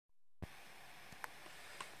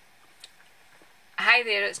Hi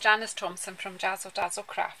there, it's Janice Thompson from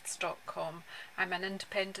JazzleDazzleCrafts.com. I'm an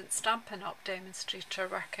independent Stampin' Up demonstrator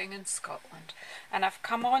working in Scotland, and I've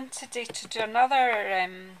come on today to do another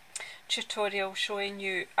tutorial showing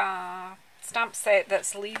you a stamp set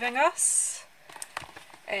that's leaving us,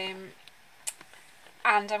 and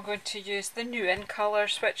I'm going to use the new in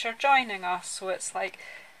colours which are joining us, so it's like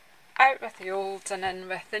out with the old and in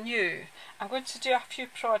with the new. I'm going to do a few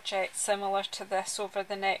projects similar to this over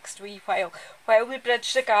the next wee while we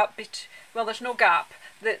bridge the gap well, there's no gap.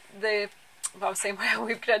 While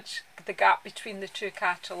we bridge the gap between the two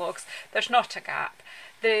catalogues. There's not a gap.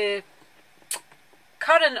 The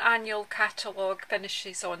current annual catalogue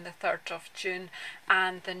finishes on the 3rd of June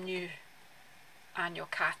and the new annual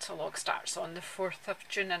catalogue starts on the 4th of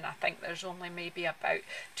June, and I think there's only maybe about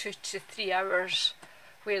 2 to 3 hours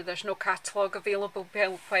where there's no catalogue available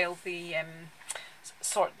while the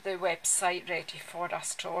sort the website ready for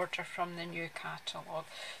us to order from the new catalogue.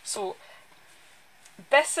 So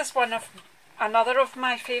this is another of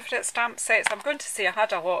my favourite stamp sets. I'm going to say I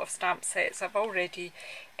had a lot of stamp sets. I've already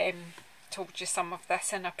told you some of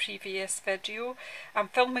this in a previous video. I'm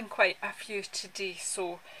filming quite a few today,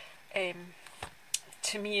 so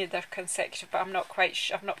to me they're consecutive, but I'm not quite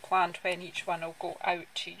sure. I've not planned when each one will go out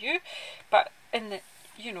to you, but in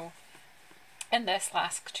this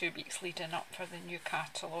last 2 weeks leading up for the new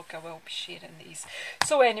catalogue I will be sharing these.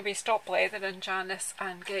 So anyway, stop blethering, Janice,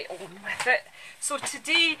 and get on with it. So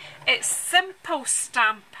today it's simple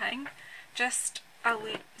stamping, just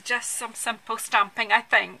some simple stamping, I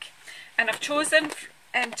think, and I've chosen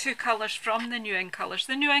 2 colours from the new in colours.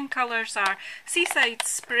 The new in colours are Seaside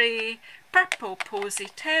Spray, Purple Posy,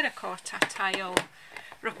 Terracotta Tile,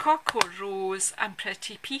 Rococo Rose and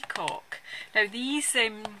Pretty Peacock. Now these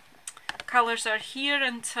colours are here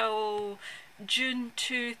until June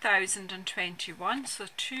 2021, so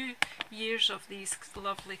 2 years of these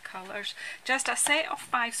lovely colours. Just a set of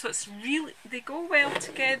 5, so it's really, they go well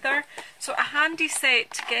together. So a handy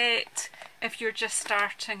set to get if you're just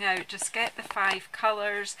starting out. Just get the 5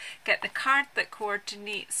 colours, get the card that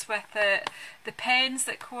coordinates with it, the pens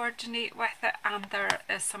that coordinate with it, and there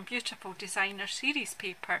is some beautiful designer series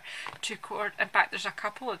paper to in fact there's a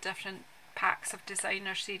couple of different packs of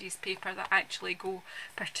designer series paper that actually go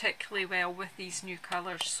particularly well with these new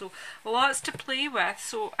colours. So lots to play with,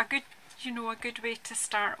 so a good way to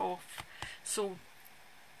start off. So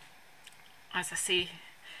as I say,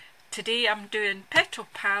 today I'm doing Petal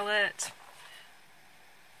Palette.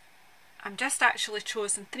 I'm just actually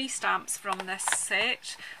chosen 3 stamps from this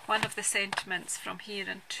set, one of the sentiments from here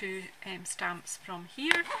and 2 stamps from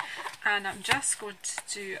here, and I'm just going to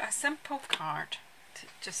do a simple card.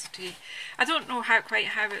 I don't know quite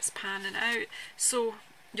how it's panning out, so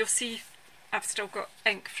you'll see I've still got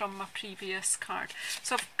ink from my previous card.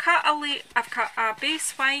 So I've cut a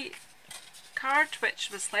base white card which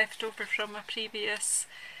was left over from my previous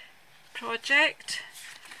project,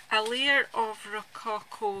 a layer of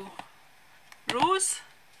Rococo Rose,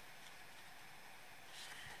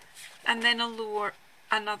 and then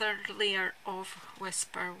another layer of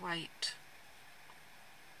Whisper White.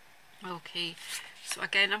 Okay, so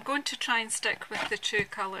again I'm going to try and stick with the 2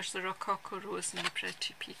 colours, the Rococo Rose and the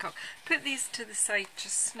Pretty Peacock. Put these to the side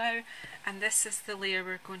just now, and this is the layer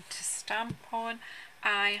we're going to stamp on.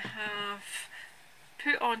 I have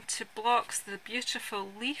put onto blocks the beautiful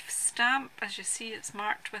leaf stamp. As you see, it's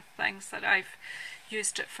marked with things that I've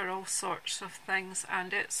used it for all sorts of things,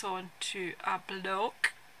 and it's onto a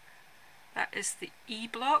block. That is the E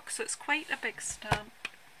block, so it's quite a big stamp.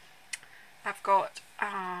 I've got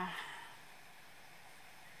a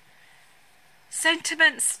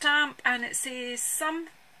sentiment stamp, and it says some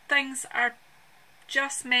things are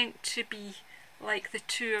just meant to be like the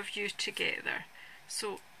 2 of you together.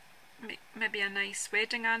 So maybe a nice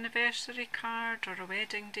wedding anniversary card or a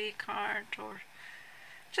wedding day card, or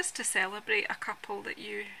just to celebrate a couple that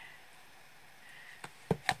you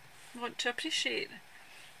want to appreciate.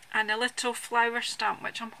 And a little flower stamp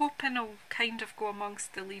which I'm hoping will kind of go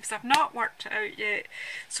amongst the leaves. I've not worked it out yet,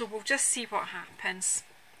 so we'll just see what happens.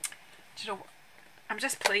 Do you know what? I'm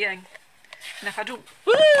just playing, and if I don't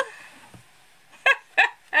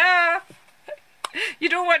you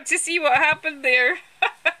don't want to see what happened there.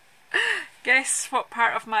 Guess what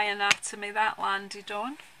part of my anatomy that landed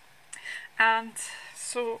on. And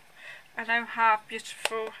so I now have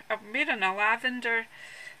beautiful, I'm wearing a lavender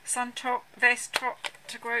sun top, vest top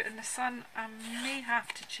to go out in the sun. I may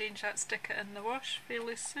have to change that, stick it in the wash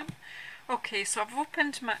fairly soon. Okay, so I've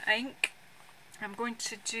opened my ink. I'm going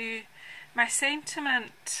to do my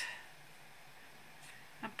sentiment.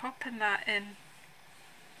 I'm popping that in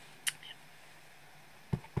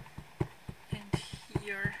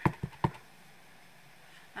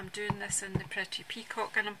doing this in the Pretty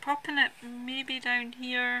Peacock, and I'm popping it maybe down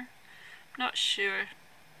here, not sure.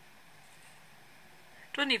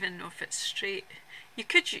 Don't even know if it's straight. You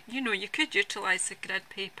could, you could utilise the grid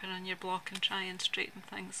paper on your block and try and straighten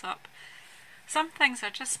things up. Some things are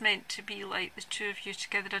just meant to be like the two of you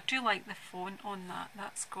together. I do like the font on that,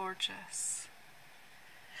 that's gorgeous.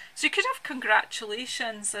 So you could have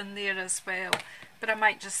congratulations in there as well, but I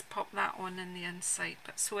might just pop that on in the inside.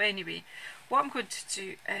 But so anyway, what I'm going to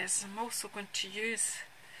do is I'm also going to use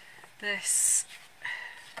this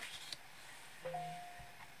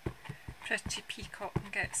Pretty Peacock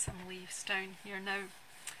and get some leaves down here. Now,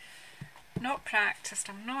 not practiced,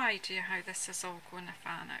 I've no idea how this is all going to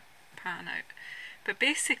pan out. But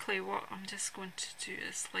basically what I'm just going to do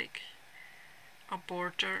is like a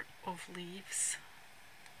border of leaves.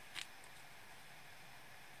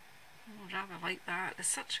 I rather like that. It's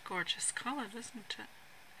such a gorgeous colour, isn't it?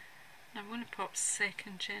 And I'm going to pop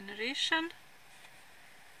Second Generation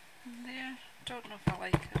in there. Don't know if I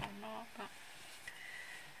like it or not, but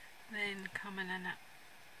then coming in at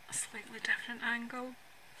a slightly different angle,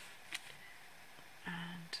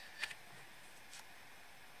 and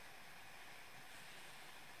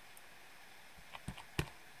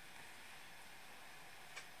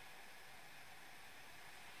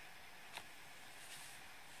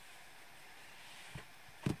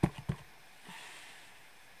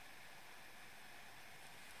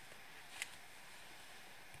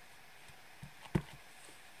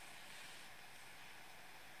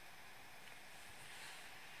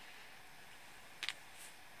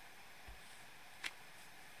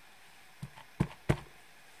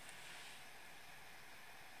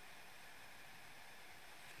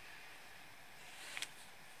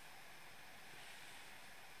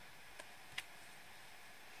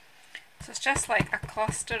so it's just like a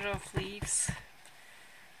cluster of leaves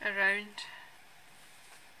around.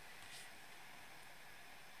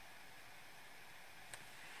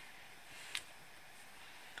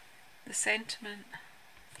 The sentiment.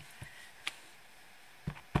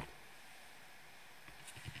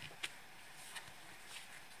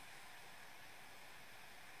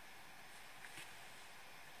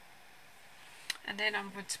 And then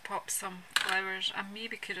I'm going to pop some flowers. I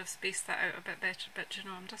maybe could have spaced that out a bit better, but you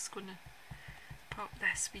know, I'm just going to pop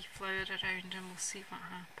this wee flower around and we'll see what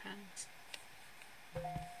happens.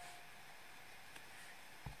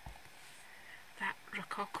 That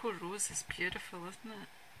Rococo rose is beautiful, isn't it?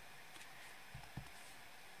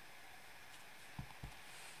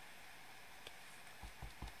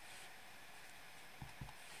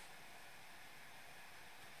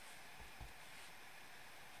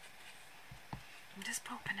 I'm just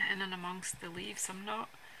popping it in and amongst the leaves. I'm not,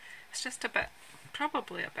 it's just a bit,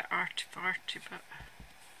 probably a bit arty-farty, but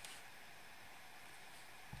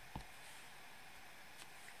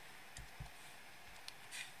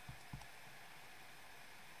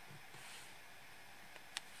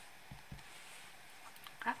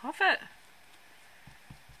I love it.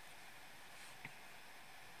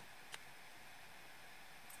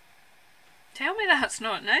 Tell me that's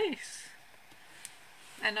not nice.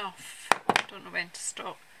 Enough. I don't know when to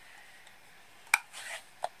stop.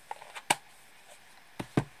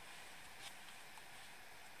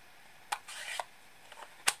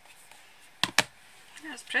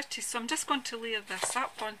 That's pretty. So I'm just going to layer this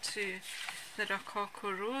up onto the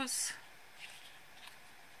Rococo rose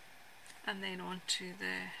and then onto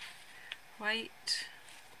the white.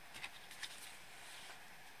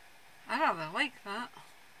 I rather like that.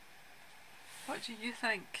 What do you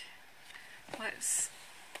think? Let's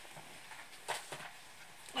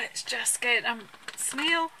just get a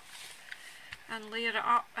snail and layer it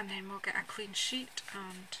up, and then we'll get a clean sheet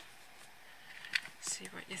and see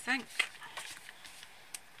what you think.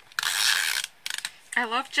 I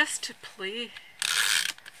love just to play.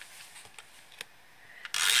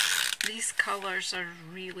 These colours are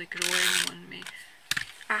really growing on me.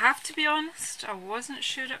 I have to be honest, I wasn't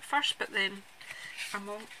sure at first, but then I'm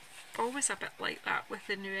always a bit like that with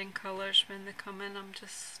the new in colours when they come in. I'm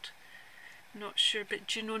just not sure,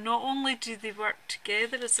 but you know, not only do they work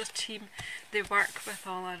together as a team, they work with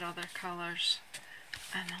all our other colours,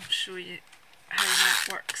 and I'll show you how that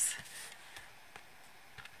works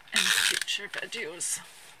in future videos.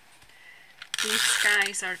 These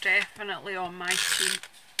guys are definitely on my team.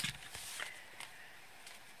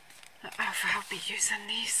 I'll be using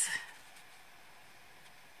these.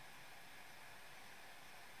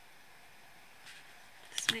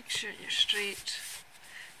 Just make sure you're straight.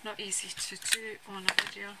 Not easy to do on a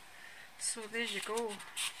video. So there you go.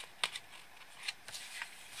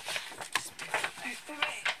 Just move it out the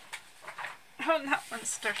way. Oh, and that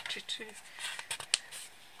one's dirty too.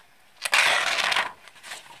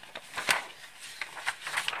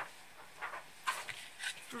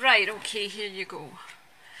 Right, okay, here you go.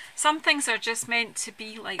 Some things are just meant to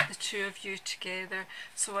be like the two of you together.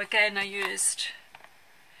 So again, I used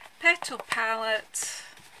Petal Palette,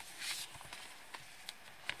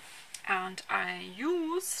 and I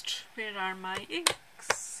used, where are my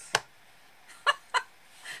inks?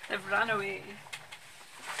 They've run away.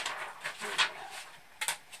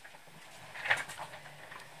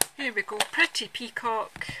 Here we go, Pretty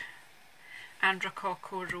Peacock and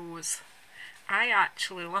Rococo Rose. I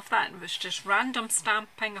actually love that. It was just random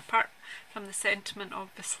stamping, apart from the sentiment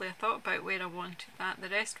obviously. I thought about where I wanted that. The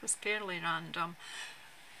rest was fairly random.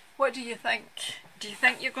 What do you think? Do you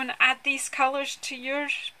think you're going to add these colours to your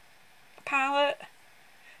palette?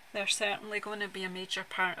 They're certainly going to be a major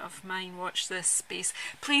part of mine. Watch this space.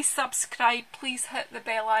 Please subscribe. Please hit the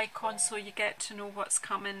bell icon so you get to know what's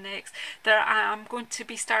coming next. I'm going to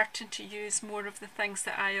be starting to use more of the things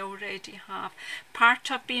that I already have.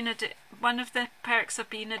 Part of being one of the perks of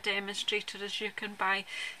being a demonstrator is you can buy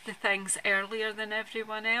the things earlier than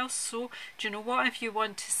everyone else. So do you know what? If you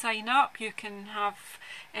want to sign up, you can have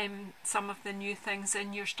some of the new things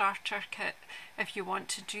in your starter kit. If you want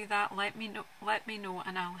to do that, let me know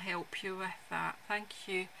and I'll help you with that. Thank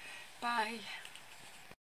you. Bye.